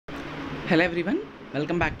Hello everyone,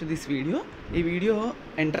 welcome back to this video. ఈ video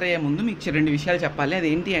enter అయ్యే ముందు మీకు రెండు విషయాలు చెప్పాలి.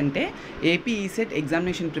 అదేంటి అంటే ఏపీ ఈసెట్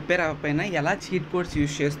ఎగ్జామినేషన్ ప్రిపేర్ అవ్వకపోయినా ఎలా చీట్ కోడ్స్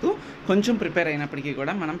యూజ్ చేస్తూ కొంచెం ప్రిపేర్ అయినప్పటికీ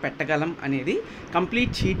కూడా మనం పెట్టగలం అనేది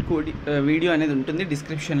కంప్లీట్ చీట్ కోడ్ వీడియో అనేది ఉంటుంది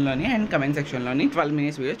డిస్క్రిప్షన్లోని అండ్ కమెంట్ సెక్షన్లోని. 12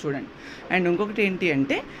 minutes వీడియో చూడండి. అండ్ ఇంకొకటి ఏంటి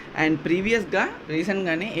అంటే ప్రీవియస్గా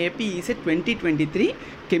రీసెంట్గానే AP ECET 2023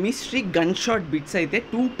 chemistry gunshot bits అయితే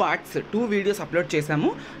 2 parts 2 వీడియోస్ అప్లోడ్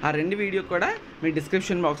చేశాము. ఆ 2 వీడియో కూడా మీ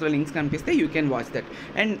డిస్క్రిప్షన్ బాక్స్లో లింక్స్ కనిపిస్తే you can watch that.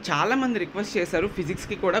 And చాలామంది రిక్వెస్ట్ చేశారు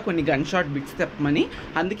ఫిజిక్స్కి కూడా కొన్ని గన్షాట్ బిట్స్ చెప్పమని.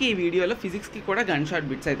 అందుకే ఈ వీడియోలో ఫిజిక్స్కి కూడా గన్షాట్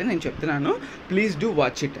బిట్స్ అయితే నేను చెప్తున్నాను. Please do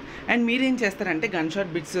watch it. And మీరేం చేస్తారంటే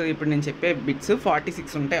గన్షాట్ బిట్స్ ఇప్పుడు నేను చెప్పే బిట్స్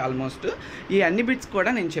 46 ఉంటాయి ఆల్మోస్ట్. ఈ అన్ని బిట్స్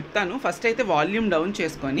కూడా నేను చెప్తాను. ఫస్ట్ అయితే వాల్యూమ్ డౌన్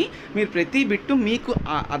చేసుకొని మీరు ప్రతి బిట్టు మీకు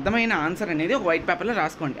అర్థమైన ఆన్సర్ అనేది ఒక వైట్ పేపర్లో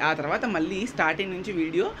రాసుకోండి. ఆ తర్వాత మళ్ళీ స్టార్టింగ్ నుంచి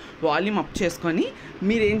వీడియో వాల్యూమ్ అప్ చేసుకొని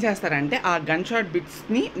మీరు ఏం చేస్తారంటే ఆ గన్షాట్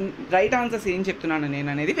బిట్స్ని రైట్ ఆన్సర్స్ ఏం చెప్తున్నాను నేను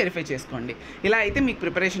అనేది వెరిఫై చేసుకోండి. ఇలా అయితే మీకు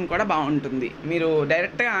ప్రిపరేషన్ కూడా బాగుంటుంది. మీరు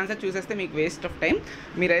డైరెక్ట్గా ఆన్సర్ చూసేస్తే మీకు వేస్ట్ ఆఫ్ టైం.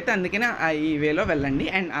 మీరైతే అందుకనే ఈ వేలో వెళ్ళండి.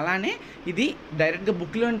 అండ్ అలానే ఇది డైరెక్ట్గా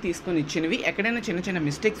బుక్లోని తీసుకొని ఇచ్చినవి. ఎక్కడైనా చిన్న చిన్న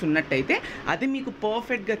మిస్టేక్స్ ఉన్నట్టయితే అది మీకు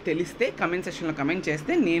పర్ఫెక్ట్గా తెలిస్తే కమెంట్ సెక్షన్లో కమెంట్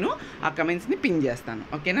చేస్తే నేను ఆ కమెంట్స్ని పిన్ చేస్తాను.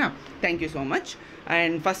 ఓకేనా? Thank you so much.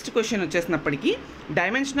 And first question వచ్చేసినప్పటికీ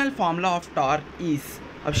dimensional formula of torque is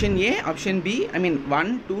option A, option B, 1,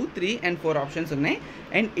 2, 3 and 4 options ఉన్నాయి.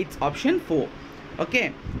 And it's option 4. Okay.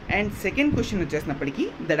 And second question వచ్చేసినప్పటికీ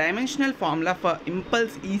the dimensional formula for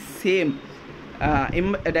impulse is same.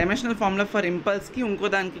 Dimensional formula for ఇంపల్స్కి ఇంకో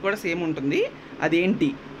దానికి కూడా same ఉంటుంది. అదేంటి?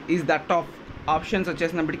 Is that of options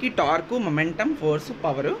వచ్చేసినప్పటికీ torque, momentum, force,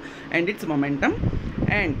 power and it's momentum.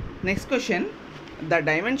 And next question the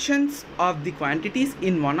dimensions of the quantities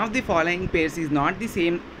in one of the following pairs is not the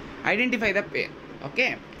same. Identify the pair. Okay.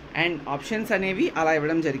 And options అనేవి అలా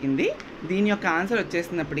ఇవ్వడం జరిగింది. దీని యొక్క answer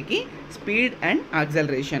వచ్చేసినప్పటికీ speed and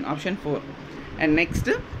acceleration, option 4. And next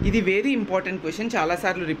ఇది very important question,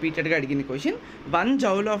 చాలాసార్లు రిపీటెడ్గా అడిగిన question. 1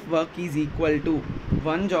 joule of work is equal to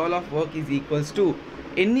 1 joule of work is equals to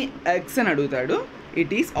ఎన్ని ఎగ్స్ అని అడుగుతాడు.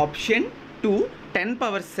 It is option 2,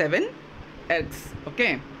 10⁻7 eggs.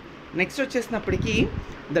 Okay. Next వచ్చేసినప్పటికీ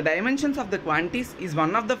the dimensions of the quantities is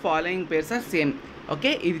one of the following pairs are same.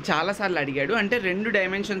 Okay. ఇది చాలాసార్లు అడిగాడు. అంటే 2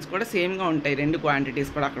 dimensions కూడా సేమ్గా ఉంటాయి, 2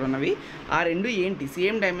 quantities కూడా అక్కడ ఉన్నవి. ఆ 2 ఏంటి?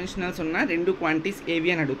 సేమ్ డైమెన్షనల్స్ ఉన్న 2 క్వాంటిటీస్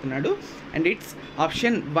ఏవి అని అడుగుతున్నాడు. And it's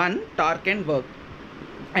option 1, torque and work.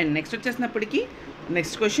 And next వచ్చేసినప్పటికీ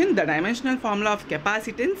next question the dimensional formula of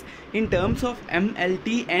capacitance in terms of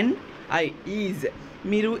MLT and I is.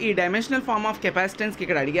 మీరు ఈ డైమెన్షనల్ ఫార్మ్ ఆఫ్ కెపాసిటెన్స్కి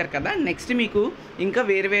ఇక్కడ అడిగారు కదా. నెక్స్ట్ మీకు ఇంకా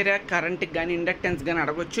వేరే వేరే కరెంట్కి కానీ ఇండక్టెన్స్ కానీ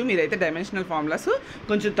అడగొచ్చు. మీరైతే డైమెన్షనల్ ఫార్ములాస్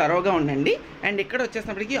కొంచెం తరోగా ఉండండి. అండ్ ఇక్కడ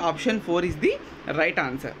వచ్చేసినప్పటికీ option 4 is the right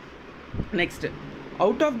answer. Next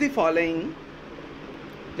out of the following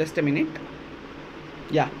just a minute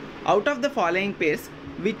out of the following pairs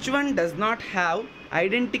which one does not have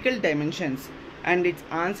identical dimensions and it's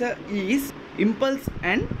answer is impulse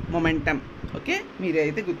and momentum. Okay,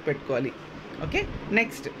 మీరైతే గుర్తుపెట్టుకోవాలి. Okay.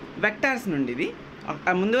 Next vectors నుండి, ఇది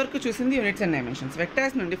ముందు వరకు చూసింది units and dimensions.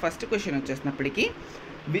 Vectors నుండి first question వచ్చేసినప్పటికీ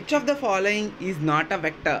which of the following is not a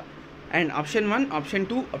vector. And option 1, option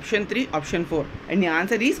 2, option 3, option 4 and the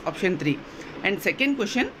answer is option 3. And second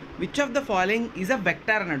question which of the following is a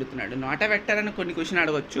vector అని అడుగుతున్నాడు. Not a vector అని కొన్ని question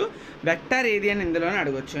అడగొచ్చు, vector ఏది అని ఇందులోనే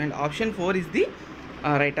అడగొచ్చు. And option 4 is the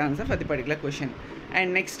right answer for the particular question.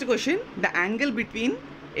 And next question the angle between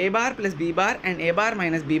a bar plus b bar and a bar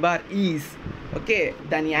minus b bar is. Okay,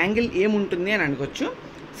 దాని angle ఏముంటుంది అని అనుకోవచ్చు.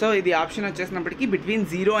 So ఇది option వచ్చేసినప్పటికీ between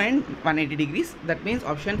 0 and 180 degrees. That means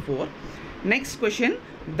option 4. Next question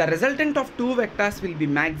the resultant of 2 vectors will be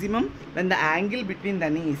maximum when the angle between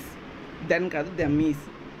then is. Then కాదు, them is.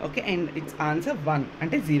 Okay. And it's answer 1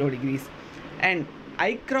 అంటే 0 degrees. And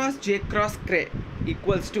I cross J cross K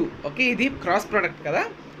equals to. Okay, ఇది cross product కదా.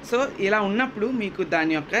 So ఇలా ఉన్నప్పుడు మీకు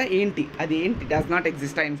దాని యొక్క ఏంటి, అది ఏంటి? డస్ నాట్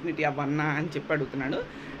ఎగ్జిస్ట్ ఆ ఇన్ఫినిటీ ఆ 1 అని చెప్పి అడుగుతున్నాడు.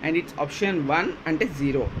 అండ్ ఇట్స్ ఆప్షన్ 1 అంటే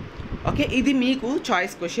 0. ఓకే, ఇది మీకు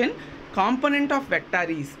choice question. Component of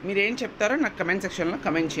vector is మీరు ఏం చెప్తారో నాకు కమెంట్ సెక్షన్లో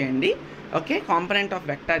కమెంట్ చేయండి. Okay, component of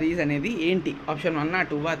vector is అనేది ఏంటి? ఆప్షన్ 1,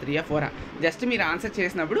 2, 3, 4. జస్ట్ మీరు ఆన్సర్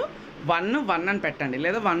చేసినప్పుడు 1 అని పెట్టండి,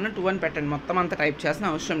 లేదా 1, 2 అని పెట్టండి. మొత్తం అంతా టైప్ చేసిన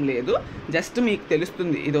అవసరం లేదు. జస్ట్ మీకు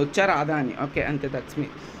తెలుస్తుంది ఇది వచ్చా రాదా అని. ఓకే, అంతే, దట్స్ మీ,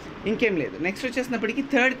 ఇంకేం లేదు. Next వచ్చేసినప్పటికీ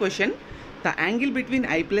third question the angle between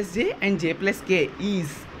I plus J and J plus K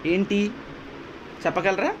is ఏంటి?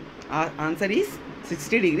 చెప్పగలరా? Answer is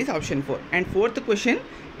 60 degrees, option 4. And fourth question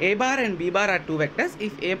A bar and B bar are 2 vectors.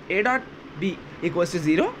 If A dot B equals to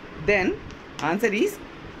 0 then answer is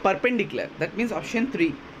perpendicular. That means option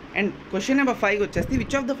 3. And question number 5 వచ్చేసి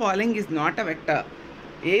which of the following is not a vector.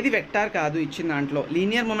 ఏది vector కాదు ఇచ్చిన దాంట్లో?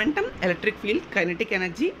 Linear momentum, electric field, kinetic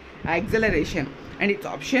energy, acceleration. And it's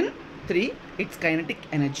option 3, it's kinetic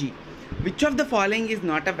energy. Which of the following is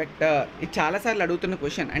not a vector? ఇది చాలాసార్లు అడుగుతున్న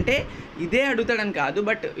question. అంటే ఇదే అడుగుతాడని కాదు,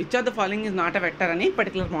 but which of the following is not a vector అని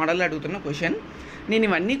particular మోడల్లో అడుగుతున్న question. నేను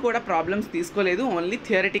ఇవన్నీ కూడా ప్రాబ్లమ్స్ తీసుకోలేదు, ఓన్లీ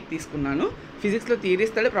థియరటిక్ తీసుకున్నాను. ఫిజిక్స్లో థియరీ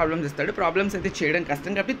ఇస్తాడు, ప్రాబ్లమ్స్ ఇస్తాడు. ప్రాబ్లమ్స్ అయితే చేయడం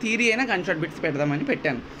కష్టం కాబట్టి థియరీ అయినా గన్షాట్ బిట్స్ పెడదామని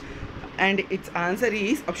పెట్టాను. And it's answer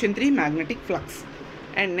is option 3, magnetic flux.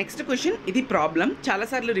 And next question, ఇది ప్రాబ్లం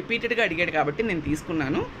చాలాసార్లు రిపీటెడ్గా అడిగాడు కాబట్టి నేను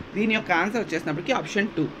తీసుకున్నాను. దీని యొక్క answer వచ్చేసినప్పటికీ option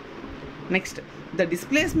 2. Next, the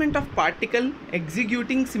displacement of particle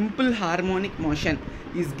executing simple harmonic motion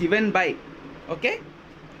is given by. Okay,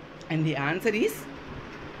 and the answer is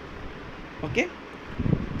okay.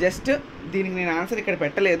 Just దీనికి నేను ఆన్సర్ ఇక్కడ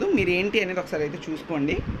పెట్టలేదు, మీరు ఏంటి అనేది ఒకసారి అయితే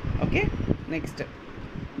చూసుకోండి. Okay, next,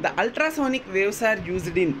 the ultrasonic waves are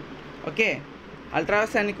used in. Okay,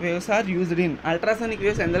 ultrasonic waves are used in. Ultrasonic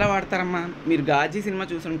waves ఎందులో వాడతారమ్మా? మీరు గాజీ సినిమా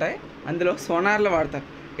చూసుంటాయి, అందులో సోనార్లో వాడతారు.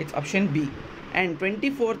 It's option B. And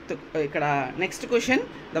 24th ఇక్కడ next question,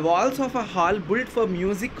 the walls of a hall బుల్ట్ for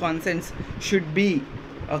music concerts should be.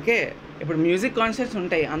 Okay, ఇప్పుడు music concerts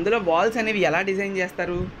ఉంటాయి, అందులో walls అనేవి ఎలా డిజైన్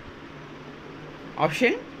చేస్తారు?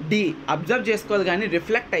 Option D. అబ్జర్వ్ చేసుకోవాలి కానీ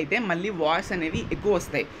రిఫ్లెక్ట్ అయితే మళ్ళీ వాయిస్ అనేవి ఎక్కువ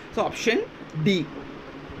వస్తాయి. So option D.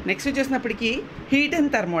 Next వచ్చేసినప్పటికీ heat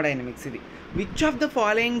and thermodynamics. ఇది which of the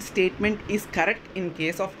following statement is correct in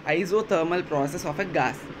case of isothermal process of a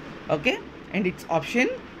gas? Okay, and it's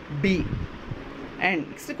option B. And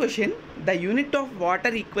next question, the unit of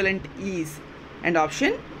water equivalent is, and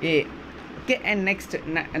option A. Okay, and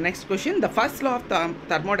next question, the first law of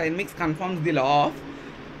thermodynamics confirms the law of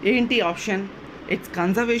ఏంటి? Option it's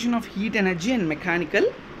conservation of heat energy and mechanical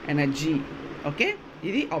energy. Okay,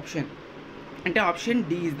 ఇది option అంటే option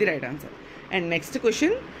D is the right answer. And next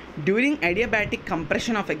question, during ఐడియాబాటిక్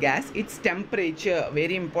compression of a gas it's temperature.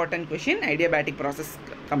 Very important question ఐడియాబాటిక్ process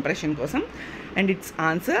compression కోసం. And it's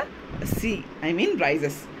answer C, I mean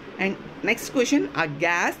rises. And next question, a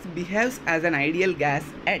gas behaves as an ideal gas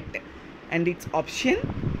at, and its option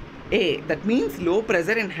A, that means low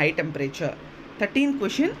pressure and high temperature. 13th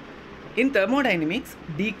question, in thermodynamics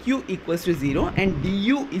dq equals to 0 and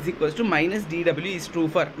du is equals to minus dw is true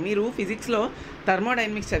for. మీరు ఫిజిక్స్లో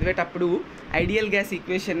thermodynamics చదివేటప్పుడు ideal gas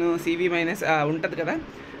equation CV minus ఉంటుంది కదా,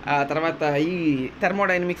 తర్వాత ఈ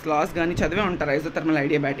thermodynamics loss కానీ చదివే ఉంటారు, ఐసోథర్మల్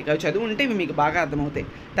ఐడియాబాటిక్, అవి చదివి ఉంటే ఇవి మీకు బాగా అర్థమవుతాయి.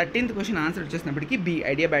 13th question answer వచ్చేసినప్పటికీ B,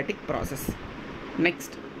 ఐడియాబాటిక్ process.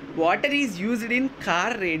 Next, water is used in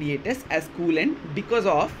car radiators as coolant because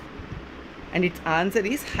of, and it's answer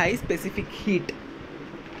is high specific heat.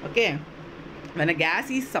 Okay, when a gas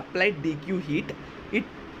is supplied dq heat, it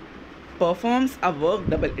performs a work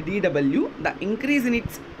dw. The increase in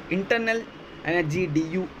its internal energy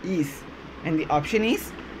du is, and the option is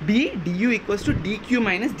B, du equals to dq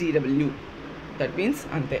minus dw. That means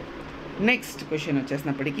ante. Next question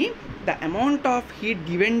వచ్చేసినప్పటికీ, the amount of heat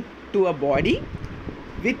given to a body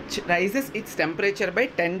which rises its temperature by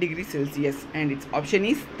 10 degrees Celsius, and its option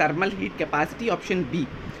is thermal heat capacity, option B.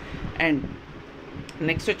 And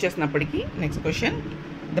next వచ్చేసినప్పటికీ next question,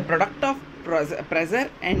 the product of pressure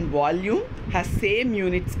and volume has same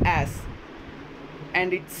units as,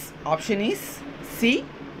 and it's option is C,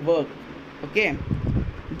 work. Okay,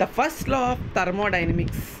 the first law of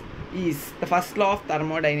thermodynamics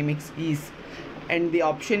is, and the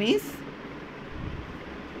option is,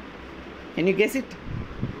 can you guess it?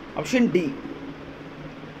 Option D.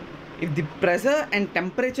 If the pressure and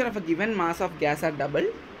temperature of a given mass of gas are double,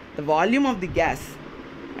 the volume of the gas,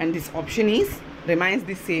 and this option is remains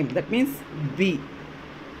the same, that means B.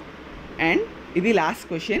 And ఇది last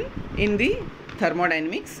question in the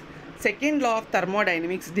thermodynamics. Second law of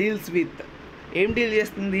thermodynamics deals with, ఏం deal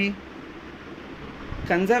చేస్తుంది?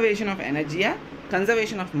 Conservation of ఎనర్జీయా,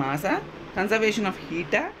 conservation of మాసా, conservation of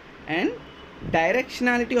హీటా, and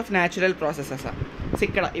directionality of natural processes. So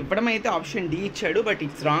ఇక్కడ ఇవ్వడం అయితే option D ఇచ్చాడు, but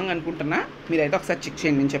it's wrong అనుకుంటున్నా. మీరైతే ఒకసారి చెక్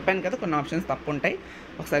చేయండి, నేను చెప్పాను కదా కొన్ని ఆప్షన్స్ తప్పు ఉంటాయి,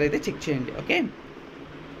 ఒకసారి అయితే చెక్ చేయండి. ఓకే,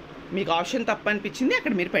 మీకు ఆప్షన్ తప్పు అనిపించింది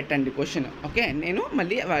అక్కడ మీరు పెట్టండి క్వశ్చన్. ఓకే, నేను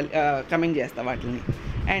మళ్ళీ కమెంట్ చేస్తాను వాటిని.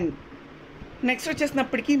 And next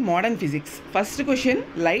వచ్చేసినప్పటికీ modern physics. First question,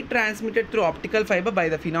 light transmitted through optical fibre by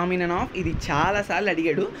the phenomenon of. ఇది చాలాసార్లు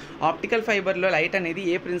అడిగాడు. ఆప్టికల్ ఫైబర్లో లైట్ అనేది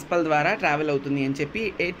ఏ ప్రిన్సిపల్ ద్వారా ట్రావెల్ అవుతుంది అని చెప్పి.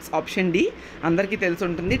 ఇట్స్ ఆప్షన్ డి, అందరికీ తెలిసి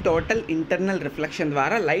ఉంటుంది. టోటల్ ఇంటర్నల్ రిఫ్లెక్షన్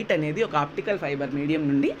ద్వారా లైట్ అనేది ఒక ఆప్టికల్ ఫైబర్ మీడియం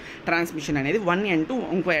నుండి ట్రాన్స్మిషన్ అనేది వన్ ఎండ్ టు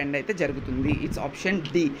ఇంకో ఎండ్ అయితే జరుగుతుంది. It's option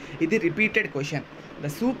D. ఇది repeated question.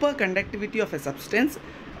 The super conductivity of a substance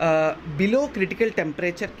below critical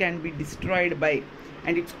temperature can be destroyed by,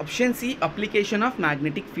 and its option C, application of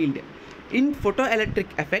magnetic field. In photoelectric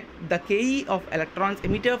effect, the Ke of electrons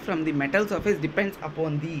emitted from the metal surface depends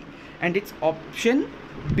upon the, and it's option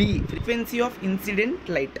B, frequency of incident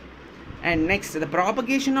light. And next, the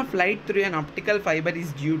propagation of light through an optical fiber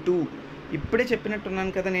is due to, ఇప్పుడే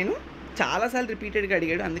చెప్పినట్టున్నాను కదా, నేను చాలాసార్లు రిపీటెడ్గా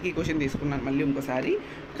అడిగాడు, అందుకే ఈ question తీసుకున్నాను మళ్ళీ ఇంకోసారి.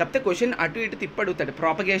 కాకపోతే క్వశ్చన్ అటు ఇటు తిప్పడుగుతాడు.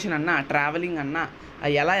 ప్రాపగేషన్ అన్నా, ట్రావెలింగ్ అన్నా,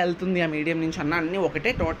 ఎలా వెళ్తుంది ఆ మీడియం నుంచి అన్నా, అన్నీ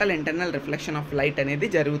ఒకటే. Total internal reflection of light అనేది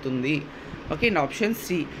జరుగుతుంది. Okay, and option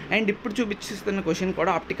C. And ఇప్పుడు చూపిస్తున్న క్వశ్చన్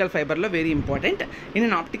కూడా optical ఫైబర్లో very important. In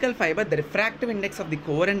an optical fibre the refractive index of the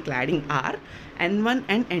core and cladding are N1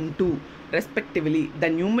 and N2 respectively. The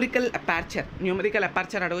numerical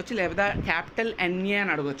aperture అడగొచ్చు, లేదా capital NA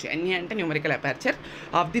అని అడగొచ్చు. NA అంటే numerical aperture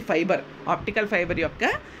of the fibre. Optical fibre యొక్క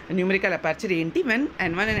numerical aperture ఏంటి when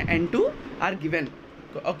N1 and N2 are given.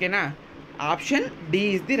 ఓకేనా, option D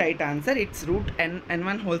is the right answer. It's root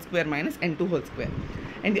N1 whole square minus N2 whole square.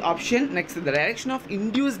 And the option next, the direction of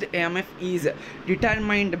induced EMF is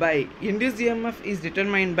determined by, induced EMF is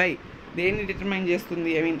determined by, దేన్ని determine చేస్తుంది,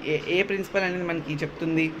 I mean A principal అనేది మనకి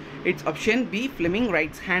చెప్తుంది. It's option B, Fleming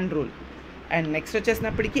rights hand rule. And next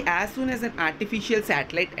వచ్చేసినప్పటికీ, as soon as an artificial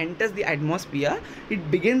satellite enters the atmosphere it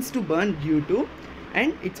begins to burn due to,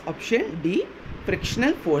 and it's option D,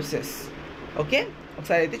 frictional forces. Okay,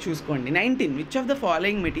 ఒకసారి అయితే చూసుకోండి. 19, which of the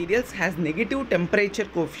following materials has negative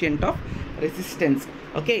temperature coefficient of resistance.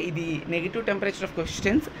 Okay, ఇది negative temperature of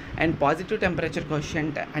coefficients and positive temperature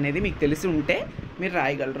coefficient అనేది మీకు తెలిసి ఉంటే మీరు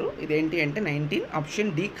రాయగలరు. ఇదేంటి అంటే 19, option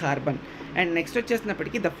D, carbon. And next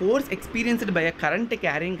వచ్చేసినప్పటికీ, the force experienced by a current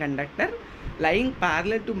carrying conductor lying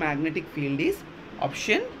parallel to magnetic field is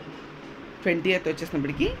option 20th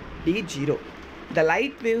వచ్చేసినప్పటికీ D, 0. The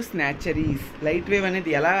light wave snatcher is, light wave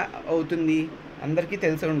అనేది ఎలా అవుతుంది అందరికీ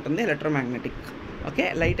తెలిసి ఉంటుంది, ఎలక్ట్రోమాగ్నెటిక్. ఓకే,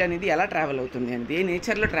 లైట్ అనేది ఎలా travel అవుతుంది అనేది, ఏ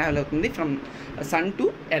నేచర్లో ట్రావెల్ అవుతుంది, from sun to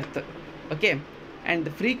earth. Okay, and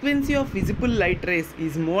the frequency of visible light race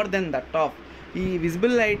is more than that of, ఈ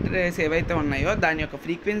విజిబుల్ లైట్ రేస్ ఏవైతే ఉన్నాయో దాని యొక్క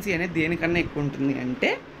ఫ్రీక్వెన్సీ అనేది దేనికన్నా ఎక్కువ ఉంటుంది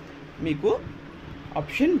అంటే మీకు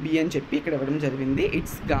ఆప్షన్ బి అని చెప్పి ఇక్కడ ఇవ్వడం జరిగింది.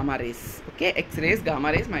 It's gamma rays. Okay, X race,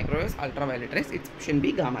 gamma rays, microwaves, ultraviolet race. It's option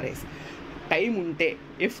B, gamma rays. Time ఉంటే,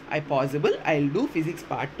 if I possible, I will do physics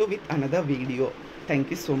part 2 with another video. Thank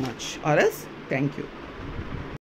you so much, or else thank you.